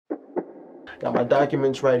Got my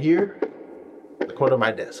documents right here, in the corner of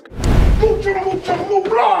my desk. I'm so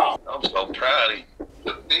proud of you.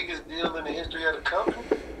 The biggest deal in the history of the company?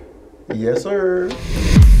 Yes, sir.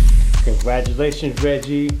 Congratulations,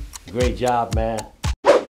 Reggie. Great job, man.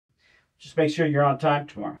 Just make sure you're on time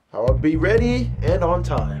tomorrow. I'll be ready and on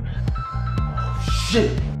time. Oh,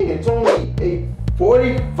 shit. It's only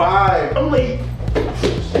 8:45. I'm late.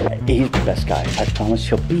 He's the best guy. I promise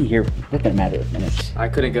he'll be here within a matter of minutes. I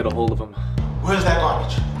couldn't get a hold of him. Where's that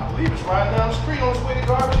garbage? I believe it's right down the street on its way to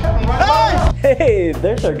garbage heaven right now. Hey,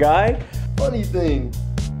 there's our guy. Funny thing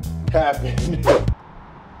happened.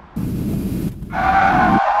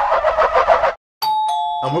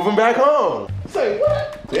 I'm moving back home. Say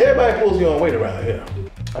what? Everybody pulls your own weight around here.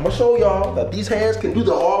 I'm gonna show y'all that these hands can do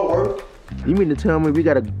the hard work. You mean to tell me we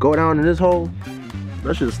gotta go down in this hole?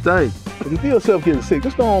 That should stink. If you feel yourself getting sick,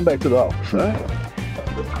 just go on back to the office, right?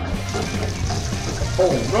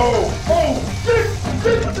 Oh no! Oh shit!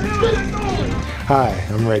 Hi,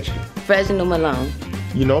 I'm Reggie. Reginald Malone.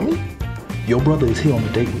 You know me? Your brother is here on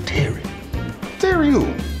a date with Terry. Terry who?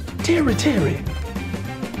 Terry.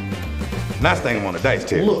 Nice thing I'm on the dice,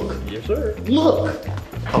 Terry. Look. Yes, sir. Look.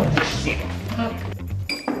 Oh shit.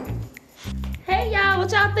 Hey y'all,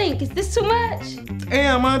 what y'all think? Is this too much?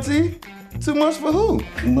 Damn, Auntie. Too much for who?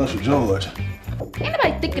 Too much for George. Ain't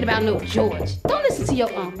nobody thinking about no George. Don't listen to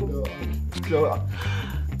your uncle. George!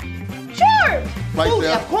 Right Ooh,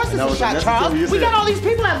 there. of course it's That a was shot, unnecessary, Charles. you We said. got all these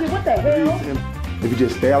people out here. What the hell? If you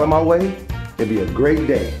just stay out of my way, it'd be a great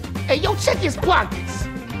day. Hey, yo, check his pockets.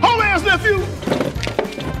 Home ass nephew!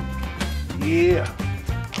 Yeah.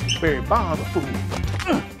 Barry Bonds a fool.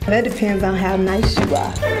 That depends on how nice you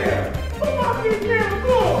are.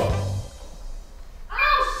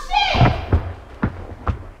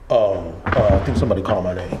 I think somebody called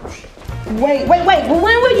my name. Wait. Well,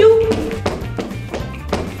 when were you?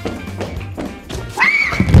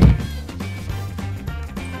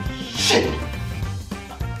 Shit!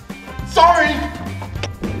 Sorry!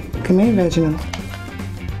 Come here, Reginald.